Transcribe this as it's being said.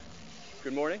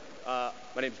Good morning. My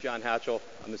name is John Hatchell.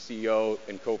 I'm the CEO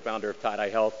and co-founder of Tie-Dye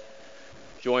Health,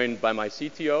 joined by my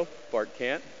CTO, Bart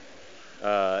Kant,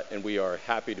 and we are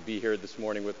happy to be here this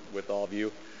morning with all of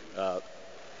you.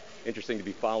 Interesting to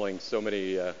be following so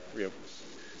many,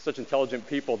 such intelligent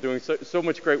people doing so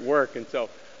much great work, and so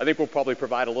I think we'll probably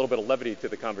provide a little bit of levity to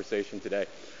the conversation today.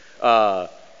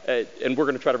 And we're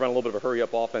going to try to run a little bit of a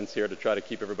hurry-up offense here to try to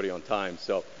keep everybody on time.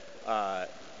 So.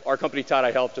 Our company,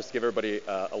 Tie-Dye Health, just to give everybody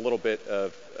a little bit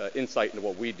of insight into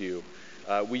what we do,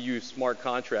 we use smart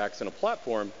contracts and a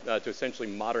platform to essentially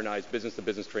modernize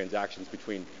business-to-business transactions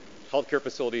between healthcare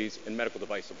facilities and medical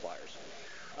device suppliers.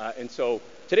 And so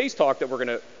today's talk that we're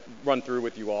going to run through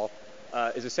with you all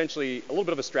is essentially a little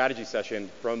bit of a strategy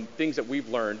session from things that we've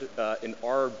learned in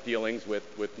our dealings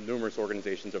with numerous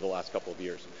organizations over the last couple of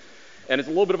years. And it's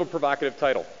a little bit of a provocative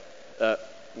title,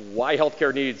 Why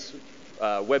Healthcare Needs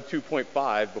Web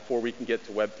 2.5 before we can get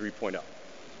to Web 3.0.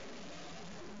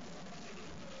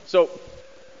 So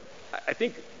I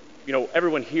think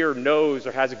everyone here knows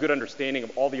or has a good understanding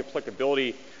of all the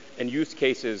applicability and use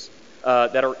cases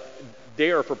that are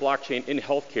there for blockchain in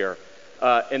healthcare,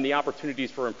 and the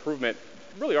opportunities for improvement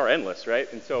really are endless, right?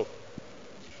 And so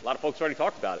a lot of folks already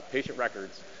talked about it: patient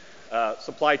records,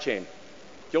 supply chain,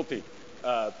 guilty,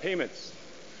 payments,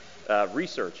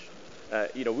 research.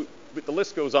 The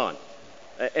list goes on.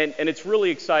 And it's really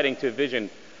exciting to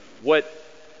envision what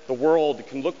the world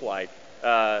can look like,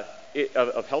 of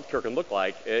healthcare can look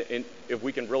like, if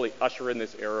we can really usher in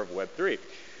this era of Web3.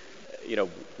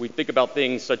 We think about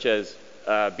things such as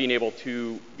being able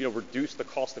to reduce the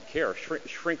cost of care,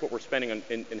 shrink what we're spending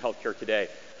in healthcare today,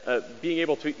 being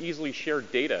able to easily share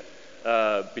data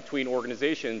between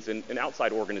organizations and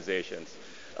outside organizations.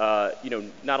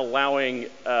 Not allowing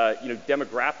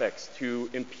demographics to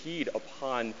impede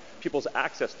upon people's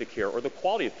access to care or the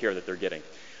quality of care that they're getting.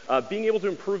 Being able to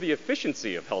improve the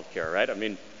efficiency of healthcare, right? I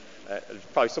mean, there's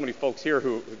probably so many folks here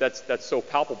who that's so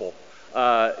palpable.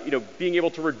 Being able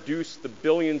to reduce the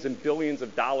billions and billions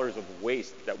of dollars of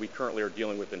waste that we currently are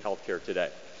dealing with in healthcare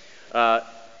today.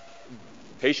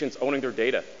 Patients owning their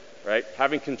data, right?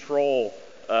 Having control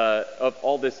of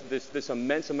all this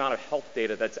immense amount of health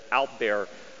data that's out there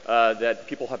that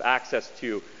people have access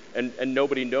to, and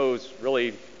nobody knows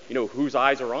really whose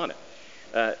eyes are on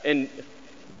it. And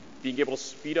being able to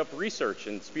speed up research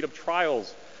and speed up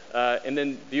trials, and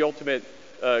then the ultimate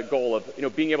goal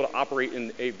of being able to operate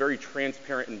in a very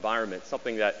transparent environment,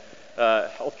 something that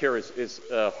healthcare is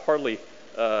hardly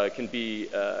can be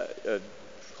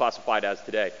classified as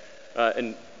today.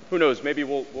 And who knows, maybe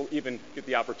we'll even get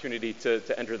the opportunity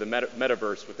to enter the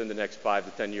metaverse within the next 5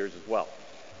 to 10 years as well.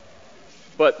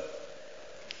 But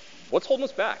what's holding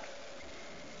us back?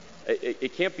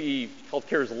 It can't be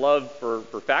healthcare's love for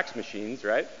fax machines,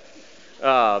 right?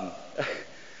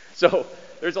 So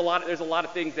there's a lot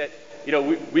of things that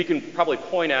we can probably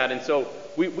point at, and so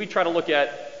we try to look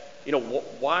at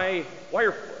why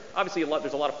are obviously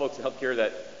there's a lot of folks in healthcare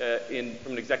that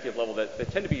from an executive level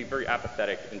that tend to be very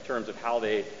apathetic in terms of how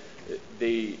they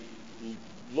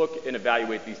look and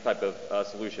evaluate these type of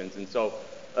solutions. And so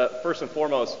first and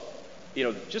foremost,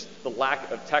 just the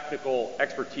lack of technical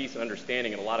expertise and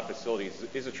understanding in a lot of facilities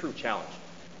is a true challenge.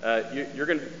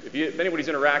 If anybody's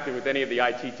interacted with any of the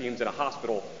IT teams in a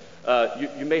hospital,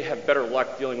 you may have better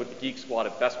luck dealing with the geek squad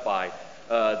at Best Buy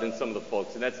than some of the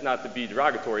folks. And that's not to be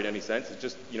derogatory in any sense. It's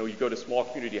just, you go to small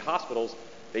community hospitals,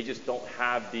 they just don't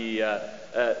have the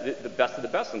best of the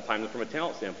best sometimes from a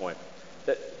talent standpoint.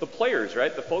 The players,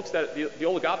 right? The folks the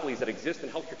oligopolies that exist in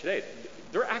healthcare today,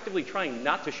 they're actively trying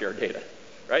not to share data.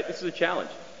 Right? This is a challenge.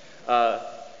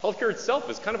 Healthcare itself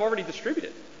is kind of already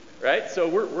distributed, right? So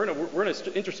we're in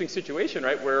an interesting situation,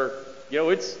 right, where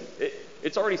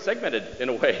it's already segmented in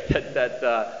a way that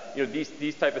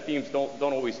these type of themes don't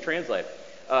always translate.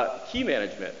 Key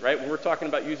management, right? When we're talking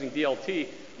about using DLT,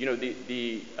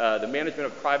 the management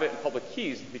of private and public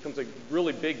keys becomes a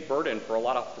really big burden for a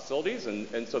lot of facilities,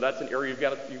 and so that's an area you've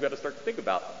got to start to think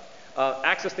about.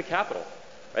 Access to capital,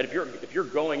 right? If you're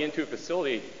going into a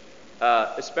facility,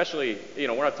 especially,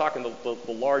 we're not talking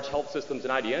the large health systems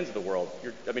and IDNs of the world.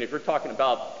 If you're talking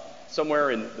about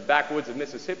somewhere in the backwoods of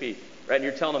Mississippi, right, and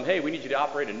you're telling them, hey, we need you to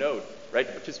operate a node, right,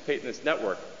 to participate in this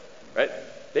network, right?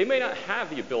 They may not have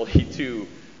the ability to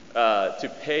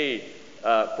pay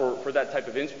for that type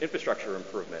of infrastructure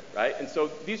improvement, right? And so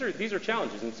these are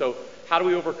challenges. And so how do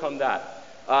we overcome that?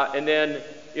 And then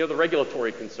the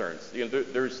regulatory concerns.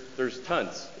 There's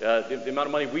tons. The amount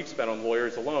of money we've spent on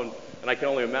lawyers alone, and I can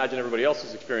only imagine everybody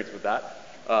else's experience with that.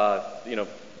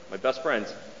 My best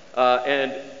friends.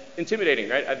 And intimidating,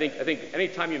 right? I think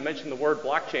anytime you mention the word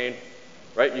blockchain,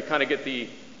 right, you kind of get the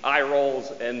eye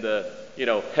rolls and the,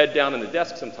 head down in the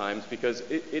desk sometimes, because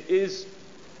it is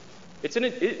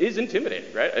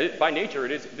intimidating, right? By nature,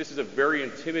 this is a very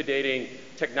intimidating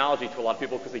technology to a lot of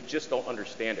people because they just don't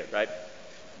understand it, right?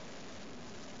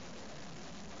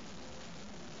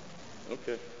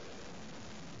 Okay.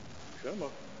 Come on.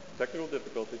 Technical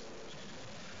difficulties.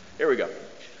 Here we go.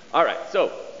 All right,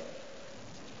 so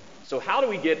how do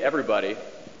we get everybody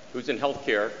who's in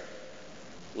healthcare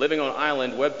living on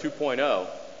island Web 2.0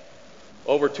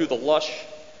 over to the lush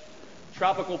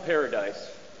tropical paradise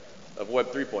of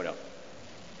Web 3.0?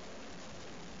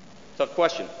 Tough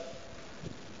question.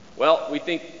 Well, we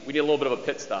think we need a little bit of a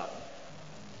pit stop.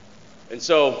 And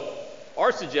so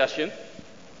our suggestion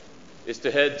is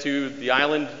to head to the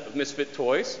island of misfit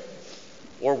toys,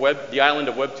 or the island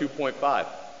of Web 2.5,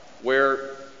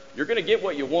 where you're going to get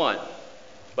what you want,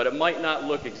 but it might not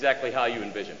look exactly how you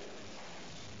envision,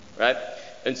 right?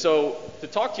 And so to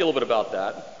talk to you a little bit about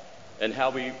that and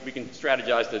how we can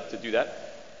strategize to do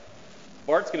that,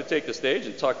 Bart's going to take the stage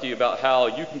and talk to you about how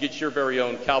you can get your very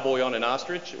own cowboy on an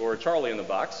ostrich or a Charlie in the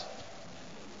box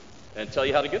and tell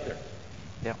you how to get there.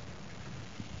 Yeah.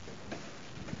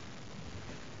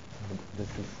 This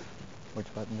is,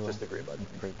 which button do I? Just the gray button.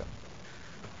 Gray button.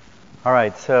 All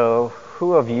right, so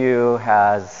who of you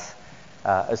has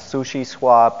a Sushi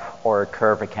Swap or a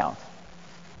Curve account?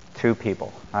 2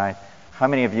 people, all right? How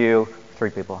many of you, 3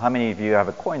 people, how many of you have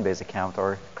a Coinbase account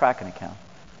or Kraken account,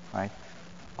 right?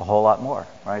 A whole lot more,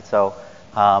 right? So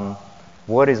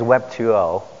what is Web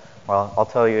 2.0? Well, I'll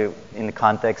tell you in the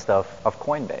context of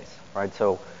Coinbase, right?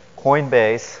 So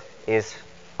Coinbase is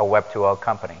a Web 2.0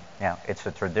 company. Yeah, it's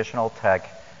a traditional tech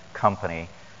company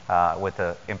with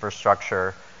the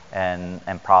infrastructure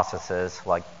and processes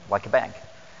like a bank,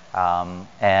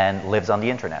 and lives on the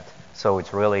internet. So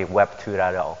it's really Web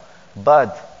 2.0.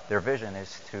 But their vision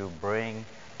is to bring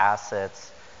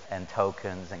assets and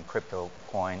tokens and crypto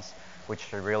coins, which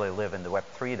should really live in the Web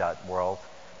 3 world,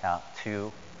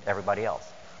 to everybody else.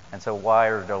 And so why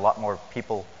are there a lot more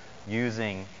people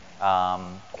using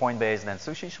Coinbase than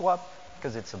Sushi Swap?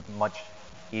 Because it's a much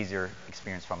easier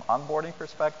experience from onboarding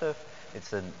perspective.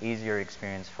 It's an easier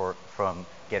experience from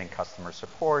getting customer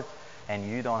support, and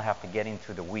you don't have to get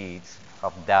into the weeds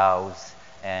of DAOs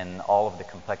and all of the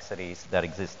complexities that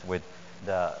exist with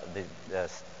the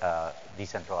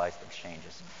decentralized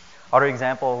exchanges. Other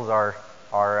examples are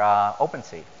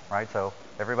OpenSea, right? So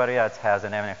everybody that has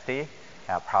an NFT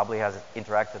probably has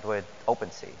interacted with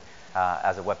OpenSea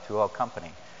as a Web 2.0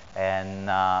 company, and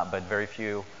but very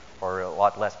few or a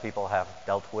lot less people have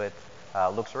dealt with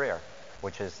LuxRare,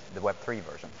 which is the Web 3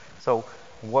 version. So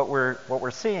what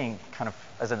we're seeing kind of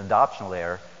as an adoption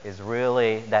layer is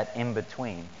really that in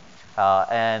between,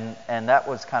 and that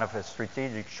was kind of a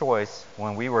strategic choice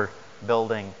when we were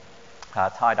building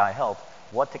Tie-Dye Health.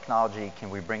 What technology can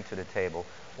we bring to the table?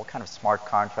 What kind of smart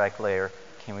contract layer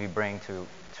can we bring to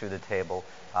the table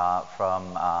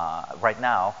from right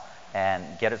now and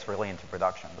get us really into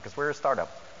production? Because we're a startup.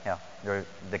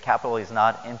 The capital is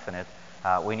not infinite.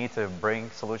 We need to bring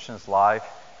solutions live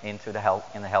into the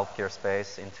healthcare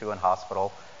space, into a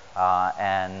hospital,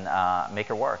 and make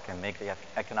it work and make the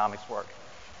economics work.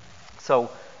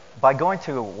 So by going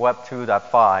to Web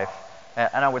 2.5,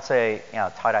 and I would say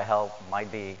Tie-Dye Health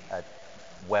might be a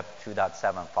Web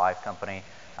 2.75 company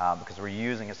because we're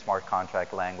using a smart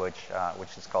contract language,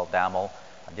 which is called DAML,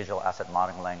 a digital asset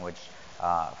modeling language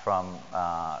from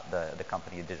the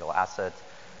company Digital Asset.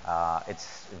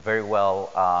 It's very well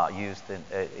used.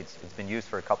 It's been used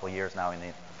for a couple of years now in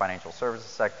the financial services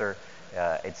sector.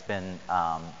 It's been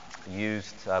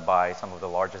used by some of the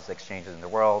largest exchanges in the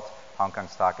world: Hong Kong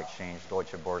Stock Exchange,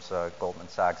 Deutsche Börse, Goldman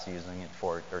Sachs using it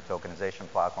for their tokenization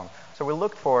platform. So we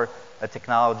looked for a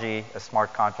technology, a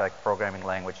smart contract programming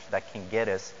language that can get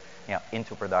us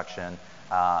into production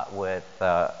with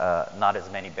not as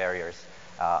many barriers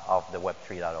of the Web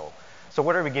 3.0. So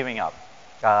what are we giving up?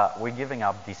 We're giving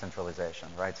up decentralization,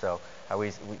 right? So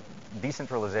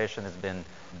decentralization has been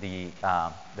the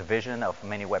vision of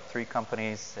many Web3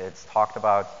 companies. It's talked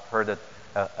about, heard it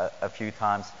a few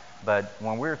times. But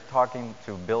when we're talking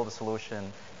to build a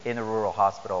solution in a rural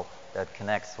hospital that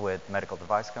connects with medical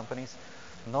device companies,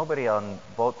 nobody on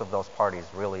both of those parties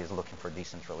really is looking for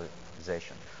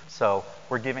decentralization. So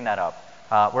we're giving that up.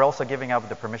 We're also giving up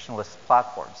the permissionless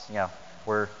platforms.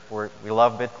 We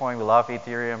love Bitcoin, we love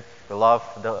Ethereum, we love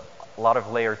a lot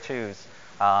of layer 2s,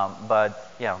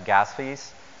 but gas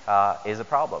fees is a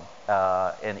problem.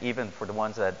 And even for the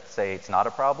ones that say it's not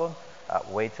a problem,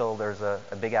 wait till there's a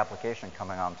big application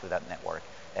coming onto that network,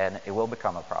 and it will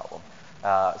become a problem.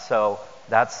 So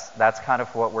that's kind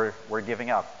of what we're giving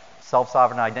up.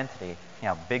 Self-sovereign identity,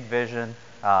 big vision,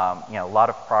 A lot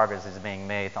of progress is being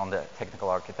made on the technical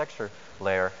architecture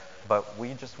layer, but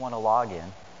we just want to log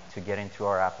in to get into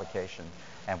our application.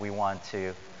 And we want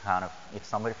to kind of, if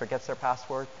somebody forgets their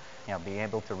password, be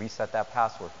able to reset that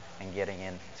password and getting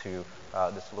into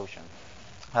the solution.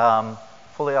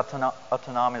 Fully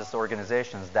autonomous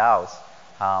organizations, DAOs,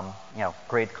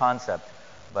 great concept,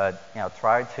 but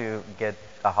try to get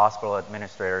a hospital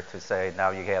administrator to say,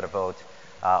 now you get a vote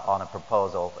on a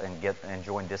proposal and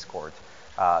join Discord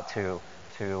to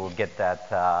get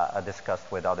that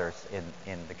discussed with others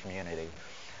in the community.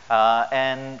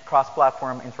 And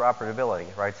cross-platform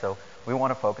interoperability, right? So we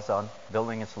want to focus on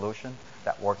building a solution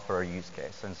that works for our use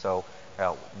case. And so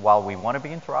while we want to be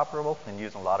interoperable and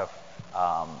use a lot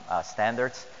of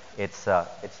standards,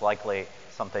 it's likely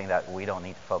something that we don't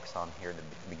need to focus on here at the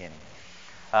beginning.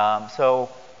 So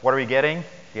what are we getting?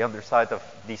 The other side of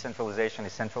decentralization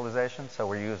is centralization. So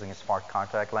we're using a smart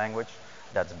contract language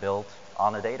that's built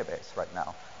on a database right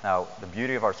now. Now, the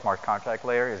beauty of our smart contract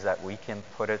layer is that we can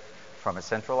put it from a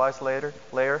centralized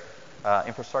layer,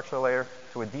 infrastructure layer,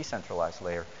 to a decentralized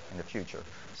layer in the future.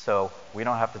 So we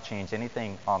don't have to change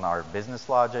anything on our business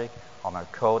logic, on our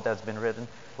code that's been written.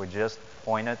 We just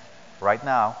point it right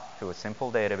now to a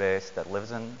simple database that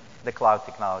lives in the cloud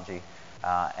technology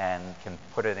and can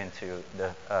put it into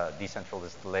the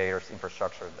decentralized layers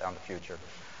infrastructure down the future.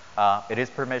 It is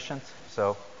permissioned,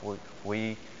 so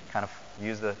we kind of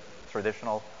use the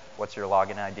traditional, what's your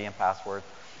login ID and password,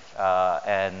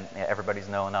 and everybody's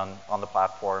known on the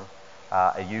platform.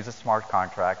 It uses smart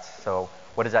contracts. So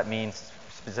what does that mean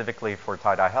specifically for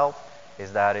Tie-Dye Health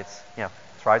is that it's,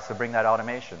 tries to bring that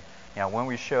automation. When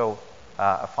we show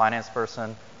a finance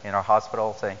person in our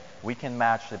hospital saying, we can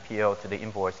match the PO to the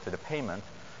invoice to the payment,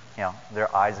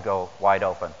 their eyes go wide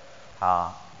open.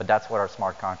 But that's what our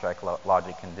smart contract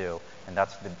logic can do, and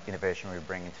that's the innovation we're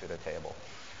bringing to the table.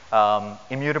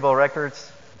 Immutable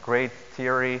records, great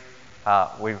theory.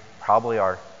 We probably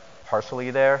are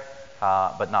partially there,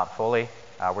 but not fully.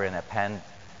 We're in a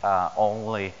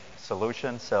pen-only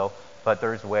solution, but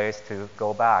there's ways to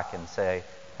go back and say,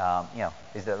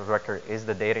 is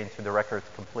the data into the record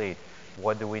complete?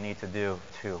 What do we need to do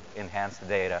to enhance the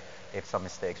data if some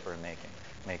mistakes we're making?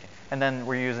 And then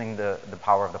we're using the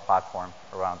power of the platform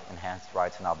around enhanced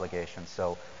rights and obligations.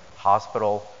 So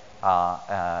hospital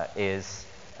is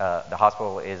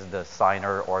the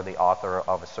signer or the author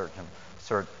of a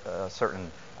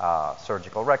certain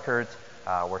surgical record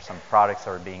where some products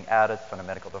are being added from the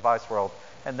medical device world.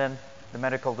 And then the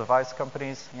medical device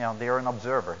companies, they are an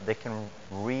observer. They can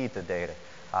read the data.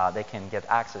 They can get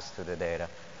access to the data.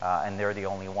 And they're the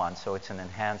only ones. So it's an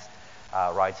enhanced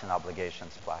rights and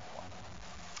obligations platform.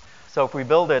 So if we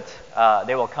build it,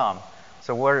 they will come.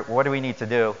 So what do we need to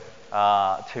do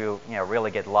to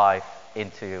really get live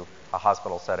into a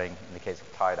hospital setting in the case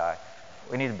of tie-dye?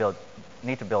 We need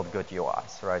to build good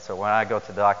UIs, right? So when I go to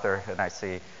the doctor and I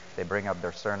see they bring up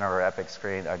their Cerner or Epic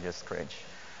screen, I just cringe,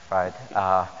 right?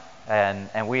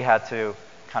 And we had to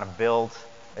kind of build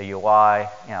a UI,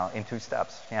 in 2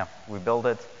 steps. We build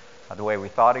it the way we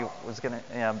thought it was going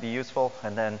to be useful,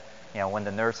 and then when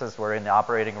the nurses were in the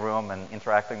operating room and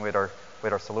interacting with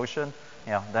our solution,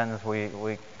 then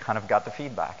we kind of got the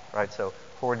feedback, right? So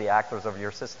who are the actors of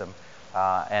your system?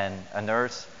 And a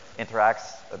nurse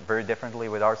interacts very differently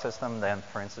with our system than,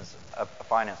 for instance, a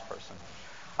finance person.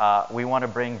 We want to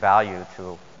bring value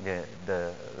to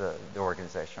the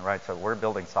organization, right? So we're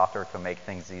building software to make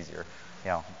things easier,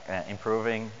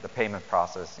 improving the payment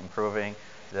process, improving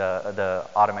the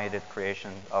automated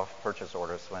creation of purchase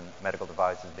orders when medical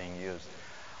device is being used.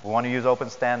 We want to use open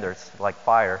standards like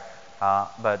FHIR,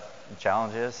 but the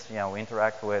challenge is, we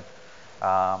interact with,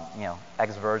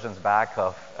 X versions back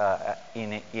of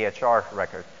in EHR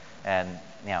record, and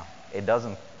it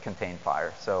doesn't contain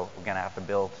FHIR, so we're going to have to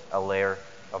build a layer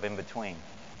of in between.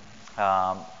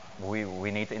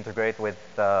 We need to integrate with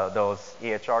those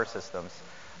EHR systems,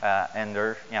 and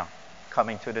they're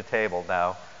coming to the table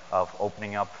now of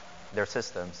opening up their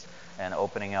systems and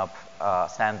opening up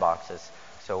sandboxes.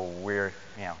 So we're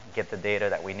get the data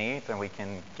that we need, and we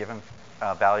can give them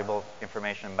valuable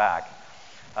information back.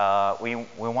 We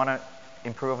want to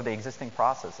improve the existing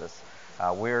processes.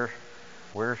 We're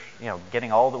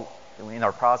getting all in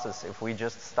our process. If we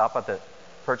just stop at the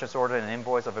purchase order and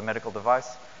invoice of a medical device,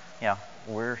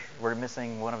 we're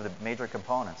missing one of the major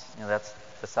components. That's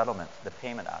the settlement, the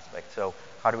payment aspect. So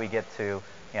how do we get to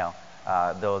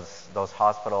those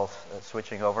hospitals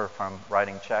switching over from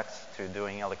writing checks to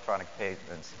doing electronic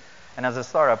payments? And as a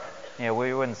startup,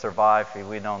 we wouldn't survive if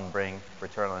we don't bring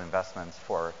return on investments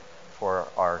for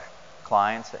our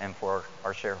clients and for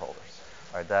our shareholders.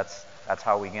 Right? That's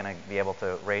how we're going to be able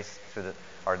to race to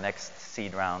our next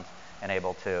seed round and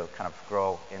able to kind of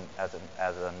grow as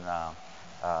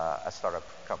a startup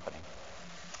company.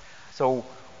 So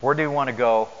where do you want to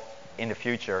go in the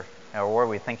future, or what are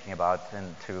we thinking about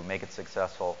and to make it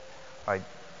successful? Right.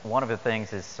 One of the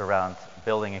things is around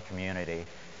building a community.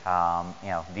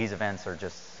 These events are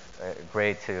just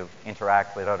great to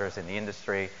interact with others in the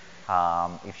industry.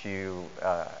 If you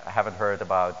haven't heard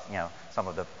about some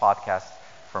of the podcasts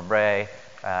from Ray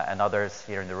and others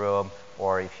here in the room,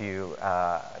 or if you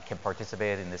can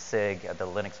participate in the SIG at the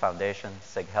Linux Foundation,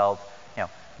 SIG Health,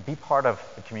 be part of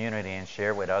the community and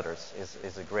share with others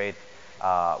is a great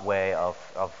way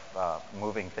of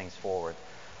moving things forward.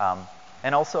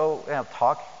 And also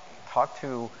talk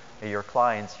to your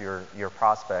clients, your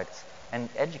prospects, and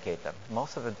educate them.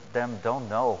 Most of them don't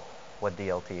know what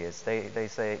DLT is. They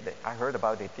say, I heard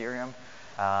about Ethereum.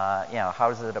 How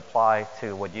does it apply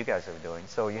to what you guys are doing?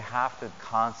 So you have to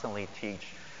constantly teach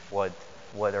what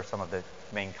are some of the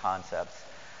main concepts.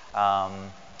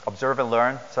 Observe and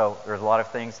learn. So there's a lot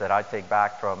of things that I take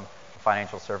back from the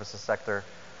financial services sector,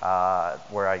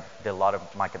 where I did a lot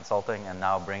of my consulting, and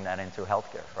now bring that into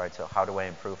healthcare, right? So how do I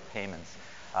improve payments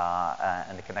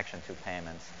and the connection to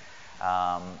payments?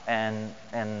 And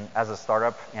as a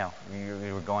startup,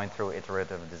 you're going through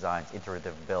iterative designs,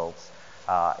 iterative builds.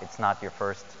 It's not your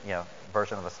first,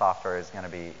 version of a software is going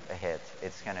to be a hit.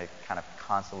 It's going to kind of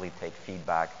constantly take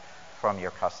feedback from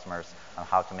your customers on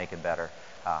how to make it better,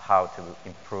 how to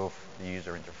improve the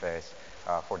user interface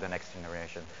for the next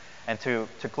generation. And to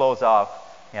close off,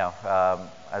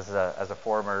 as a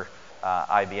former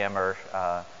IBMer,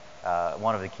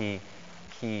 one of the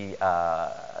key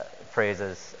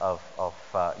phrases of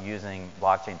using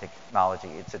blockchain technology,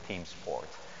 it's a team sport,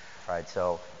 right?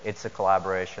 So it's a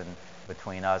collaboration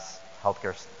between us,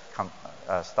 healthcare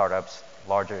startups,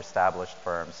 larger established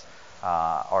firms,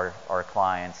 our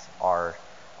clients, our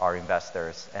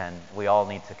investors, and we all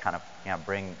need to kind of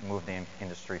move the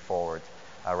industry forward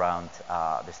around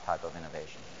this type of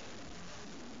innovation.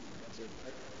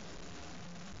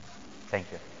 Thank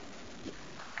you.